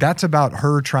terms. That's about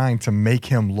her trying to make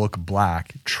him look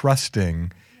black,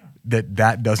 trusting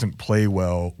that doesn't play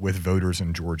well with voters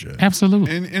in Georgia.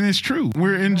 Absolutely. And it's true.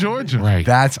 We're in Georgia. Right.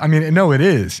 No, it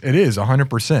is. It is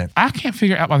 100%. I can't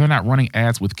figure out why they're not running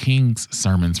ads with King's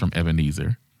sermons from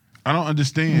Ebenezer. I don't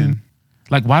understand.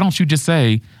 Like, why don't you just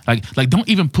say, like, don't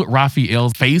even put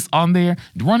Raphael's face on there.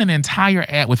 Run an entire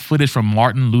ad with footage from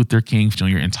Martin Luther King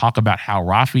Jr. and talk about how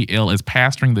Raphael is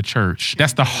pastoring the church.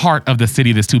 That's the heart of the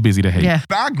city that's too busy to hate. Yeah.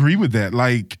 I agree with that.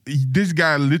 Like, this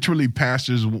guy literally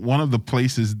pastors one of the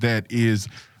places that is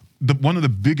one of the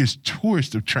biggest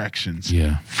tourist attractions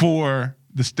for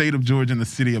the state of Georgia and the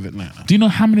city of Atlanta. Do you know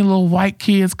how many little white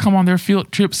kids come on their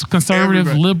field trips? Conservative,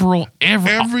 Everybody. liberal, all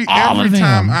every of them.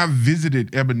 time I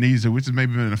visited Ebenezer, which has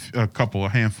maybe been a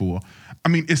handful, I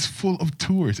mean, it's full of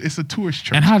tourists. It's a tourist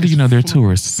church. And how do you know they're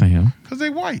tourists, Sam? Because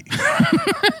they're white.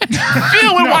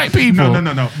 Filled with white people.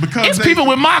 No. Because It's people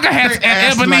with MAGA hats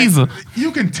at Ebenezer.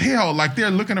 You can tell, like,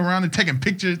 they're looking around and taking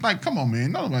pictures. Like, come on,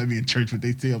 man. Nobody be in church with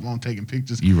they still on taking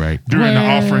pictures. You right. During the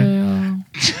offering.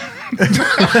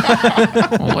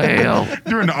 Well.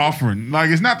 During the offering. Like,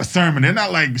 it's not the sermon. They're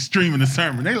not, like, streaming the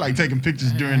sermon. They like taking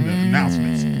pictures during the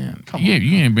announcements. Yeah,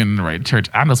 you ain't been in the right church.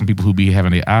 I know some people who be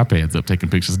having their iPads up taking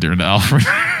pictures during the offering.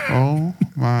 Oh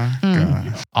my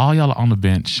gosh. All y'all are on the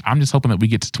bench. I'm just hoping that we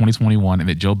get to 2021 and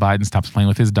that Joe Biden stops playing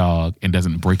with his dog and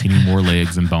doesn't break any more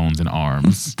legs and bones and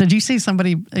arms. Did you see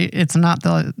somebody, it's not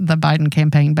the Biden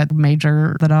campaign, but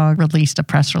Major the dog released a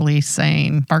press release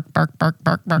saying bark, bark, bark,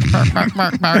 bark, bark, bark, bark,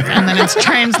 bark, bark. And then it's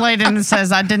translated and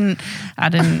says, I didn't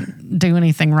do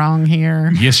anything wrong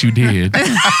here. Yes, you did.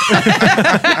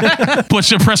 But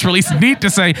your press release need to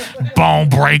say, bone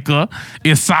breaker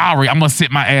is sorry. I'm going to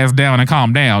sit my ass down and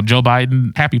calm down. Joe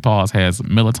Biden, Happy Paws has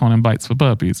melatonin bites for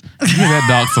puppies. Give that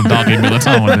dog some doggy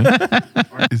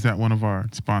melatonin. Is that one of our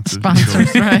sponsors?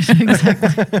 Sponsors, right?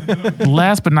 Exactly.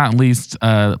 Last but not least,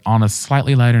 on a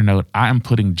slightly lighter note, I am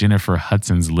putting Jennifer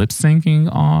Hudson's lip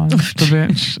syncing on the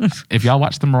bench. If y'all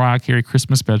watch the Mariah Carey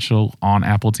Christmas special on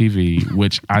Apple TV,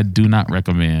 which I do not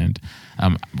recommend,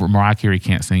 Mariah Carey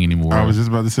can't sing anymore. I was just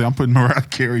about to say, I'm putting Mariah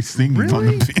Carey singing on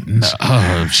the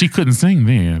bench. She couldn't sing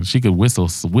then. She could whistle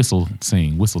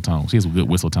tones. She has good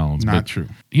whistle tones. Not true.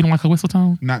 You don't like her whistle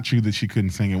tone? Not true that she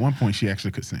couldn't sing. At one point, she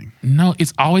actually could sing. No,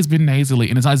 it's always been nasally,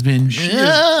 and it's always been.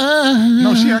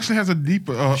 No, she actually has a deep,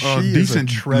 decent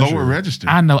treasure. lower register.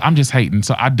 I know. I'm just hating.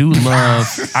 So I do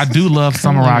love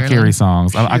some Mariah Carey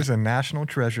songs. She is a national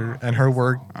treasure, and her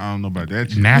work. I don't know about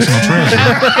that. National treasure.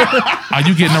 Are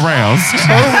you getting aroused?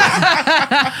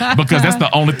 Because that's the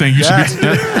only thing you should be.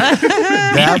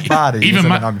 That body.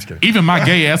 I'm just kidding. Even my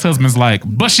gay ass husband's like,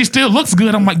 but she still looks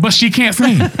good. I'm like, but she can't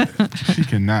sing. She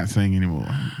cannot sing anymore.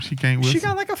 She can't whistle. She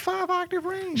got like a 5-octave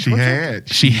range. She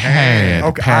had.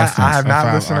 Okay, I have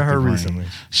not listened to her recently.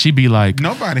 She be like,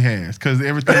 nobody has, because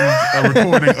everything's a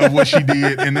recording of what she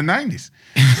did in the 90s.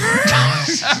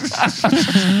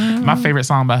 My favorite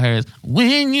song by her is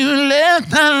 "When You Left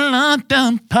the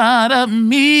London Part of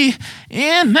Me,"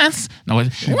 and that's no. When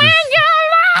you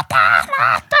left the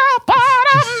London part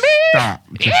of me, Stop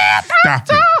it.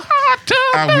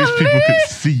 I wish people could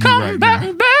see you right now.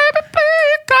 Baby,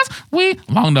 because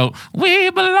long note, we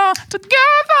belong together.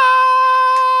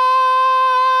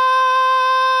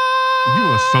 You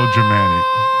are so dramatic.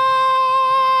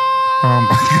 Oh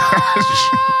my gosh.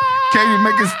 Can't even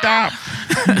make it stop.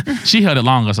 She held it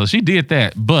longer, so she did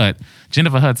that. But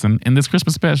Jennifer Hudson, in this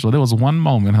Christmas special, there was one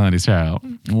moment, honey child,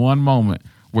 one moment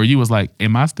where you was like,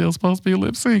 am I still supposed to be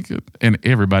lip syncing? And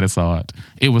everybody saw it.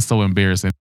 It was so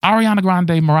embarrassing. Ariana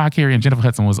Grande, Mariah Carey, and Jennifer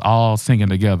Hudson was all singing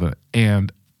together.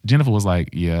 And Jennifer was like,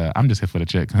 yeah, I'm just here for the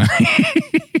check, honey.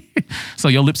 So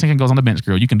your lip syncing goes on the bench,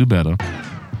 girl. You can do better.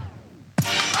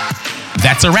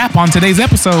 That's a wrap on today's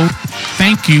episode.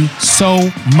 Thank you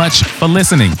so much for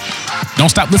listening. Don't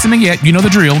stop listening yet. You know the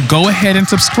drill. Go ahead and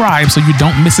subscribe so you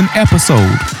don't miss an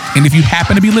episode. And if you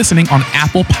happen to be listening on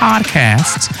Apple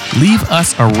Podcasts, leave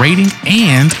us a rating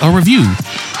and a review.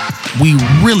 We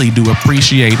really do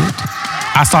appreciate it.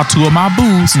 I saw two of my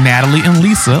boos, Natalie and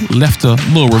Lisa, left a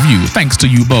little review. Thanks to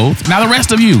you both. Now the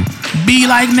rest of you, be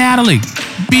like Natalie.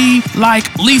 Be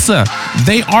like Lisa.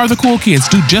 They are the cool kids.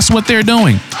 Do just what they're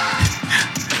doing.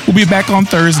 We'll be back on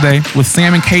Thursday with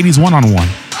Sam and Katie's one-on-one.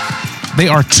 They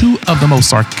are two of the most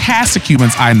sarcastic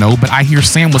humans I know, but I hear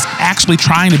Sam was actually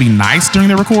trying to be nice during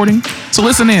the recording. So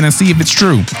listen in and see if it's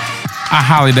true. I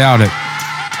highly doubt it.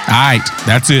 All right,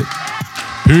 that's it.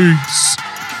 Peace.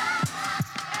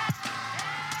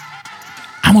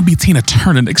 I'm going to be Tina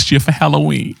Turner next year for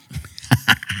Halloween.